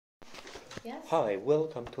Yes. Hi,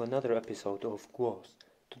 welcome to another episode of Głos.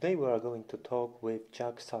 Today we are going to talk with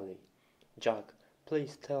Jack Sully. Jack,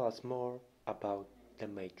 please tell us more about the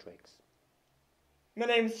Matrix. My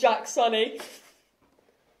name's Jack Sully.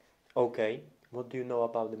 Okay, what do you know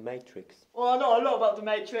about the Matrix? Well, I know a lot about the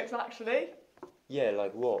Matrix, actually. Yeah,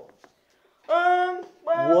 like what? Well,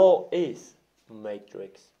 What is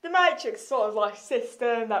Matrix? the Matrix is sort of like a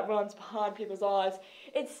system that runs behind people's eyes.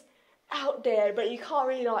 It's out there, but you can't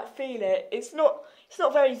really feel it. It's not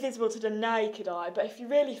very visible to the naked eye, but if you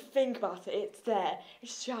really think about it, it's there.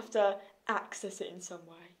 It's just you have to access it in some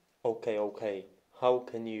way. Okay. How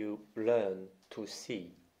can you learn to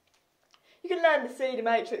see? You can learn to see the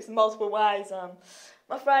Matrix in multiple ways.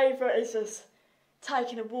 My favourite is just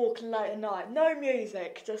taking a walk late at night. No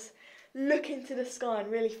music, just look into the sky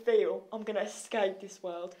and really feel, I'm going to escape this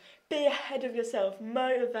world. Be ahead of yourself,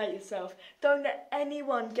 motivate yourself. Don't let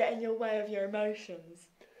anyone get in your way of your emotions.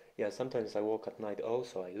 Yeah, sometimes I walk at night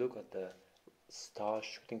also. I look at the stars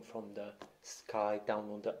shooting from the sky down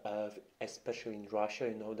on the earth, especially in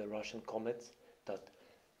Russia, the Russian comets that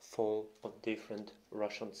fall on different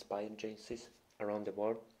Russian spy agencies around the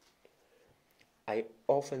world. I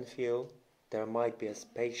often feel there might be a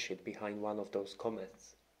spaceship behind one of those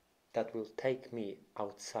comets that will take me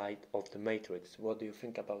outside of the Matrix. What do you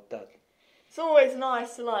think about that? It's always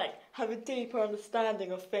nice to have a deeper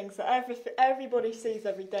understanding of things that everybody sees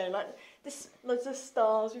every day. Like the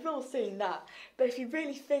stars, we've all seen that. But if you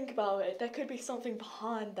really think about it, there could be something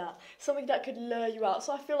behind that, something that could lure you out.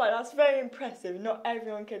 So I feel like that's very impressive. Not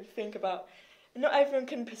everyone can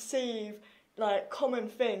perceive common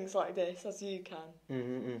things like this as you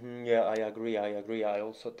can. Yeah, I agree. I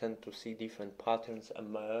also tend to see different patterns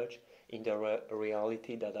emerge in the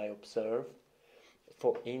reality that I observe.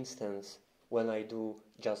 For instance, when I do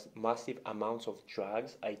just massive amounts of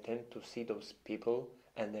drugs, I tend to see those people,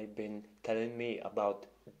 and they've been telling me about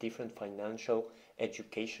different financial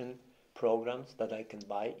education programs that I can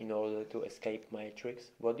buy in order to escape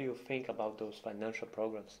Matrix. What do you think about those financial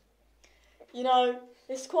programs?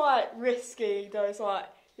 It's quite risky,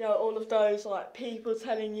 all of those people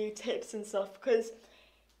telling you tips and stuff, because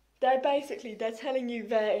they're telling you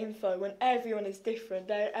their info when everyone is different.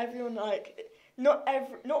 Not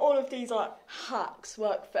all of these hacks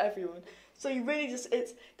work for everyone. So you really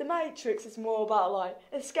it's the Matrix is more about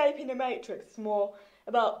escaping the Matrix. It's more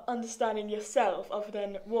about understanding yourself other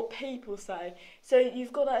than what people say. So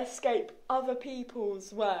you've got to escape other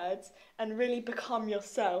people's words and really become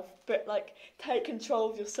yourself, but take control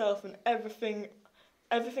of yourself and everything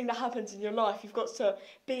that happens in your life. You've got to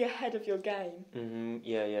be ahead of your game.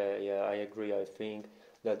 Yeah, I agree. I think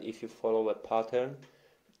that if you follow a pattern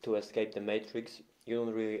to escape the Matrix, you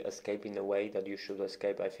don't really escape in a way that you should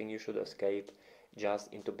escape. I think you should escape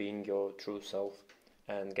just into being your true self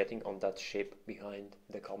and getting on that ship behind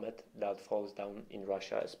the comet that falls down in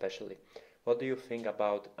Russia especially. What do you think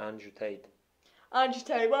about Andrew Tate? Andrew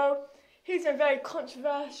Tate, well, he's been very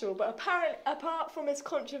controversial, but apparently, apart from his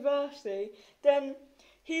controversy, then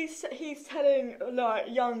he's telling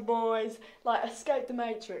young boys escape the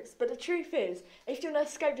Matrix. But the truth is, if you want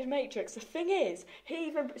to escape the Matrix, the thing is, he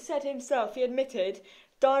even said himself, he admitted,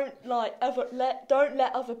 don't let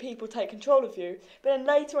other people take control of you. But then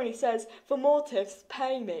later on he says, for more tips,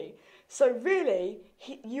 pay me. So really,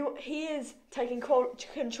 he is taking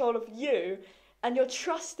control of you, and you're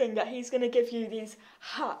trusting that he's going to give you these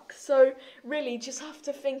hacks. So really, just have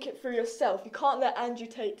to think it through yourself. You can't let Andrew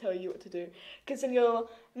Tate tell you what to do, because then you're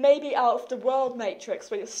maybe out of the world Matrix,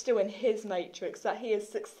 but you're still in his Matrix that he has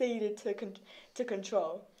succeeded to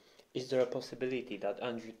control. Is there a possibility that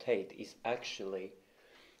Andrew Tate is actually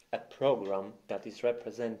a program that is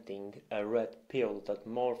representing a red pill that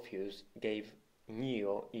Morpheus gave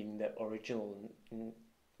Neo in the original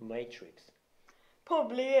Matrix?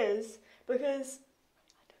 Probably is, because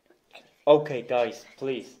Okay, guys,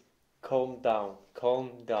 please calm down,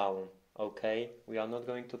 okay? We are not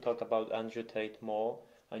going to talk about Andrew Tate more.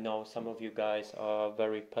 I know some of you guys are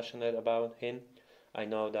very passionate about him. I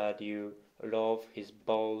know that you love his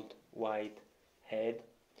bald white head,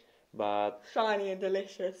 but shiny and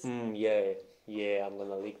delicious. yeah, I'm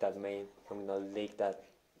gonna leak that, man. I'm gonna leak that.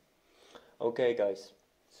 Okay, guys,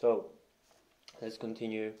 so let's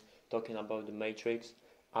continue talking about the Matrix.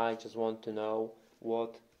 I just want to know,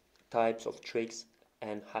 what types of tricks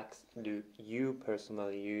and hacks do you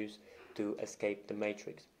personally use to escape the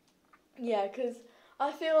Matrix? Yeah, because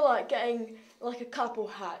I feel like getting a couple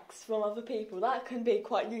hacks from other people, that can be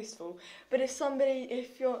quite useful. But if somebody is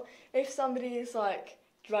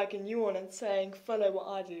dragging you on and saying follow what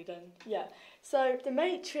I do, then yeah. So the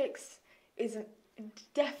Matrix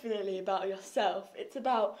definitely about yourself. It's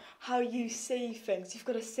about how you see things. You've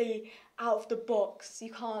got to see out of the box.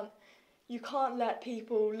 You can't let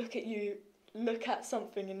people look at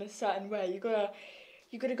something in a certain way. You got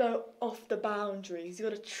to go off the boundaries. You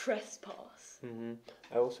got to trespass. Hmm.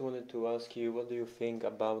 I also wanted to ask you, what do you think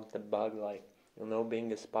about the bug life?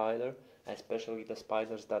 Being a spider, especially the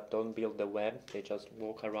spiders that don't build the web, they just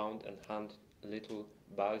walk around and hunt little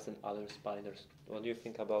bugs and other spiders. What do you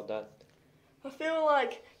think about that? I feel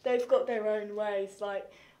like they've got their own ways.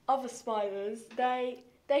 Like other spiders, they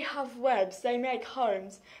have webs, they make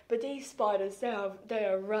homes, but these spiders, they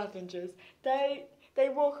are ravengers. They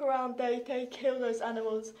walk around, they kill those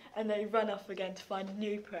animals, and they run off again to find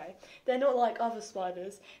new prey. They're not like other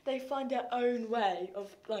spiders. They find their own way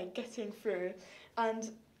of like getting through,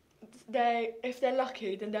 and if they're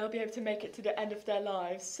lucky, then they'll be able to make it to the end of their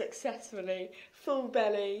lives successfully, full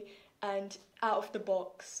belly and out of the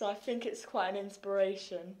box. So I think it's quite an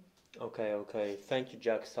inspiration. Okay. Thank you,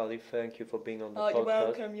 Jack Sully. Thank you for being on the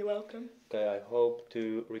podcast. You're welcome. Okay, I hope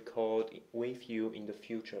to record with you in the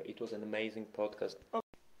future. It was an amazing podcast.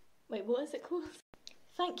 Wait, what is it called?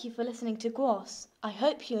 Thank you for listening to Głos. I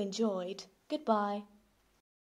hope you enjoyed. Goodbye.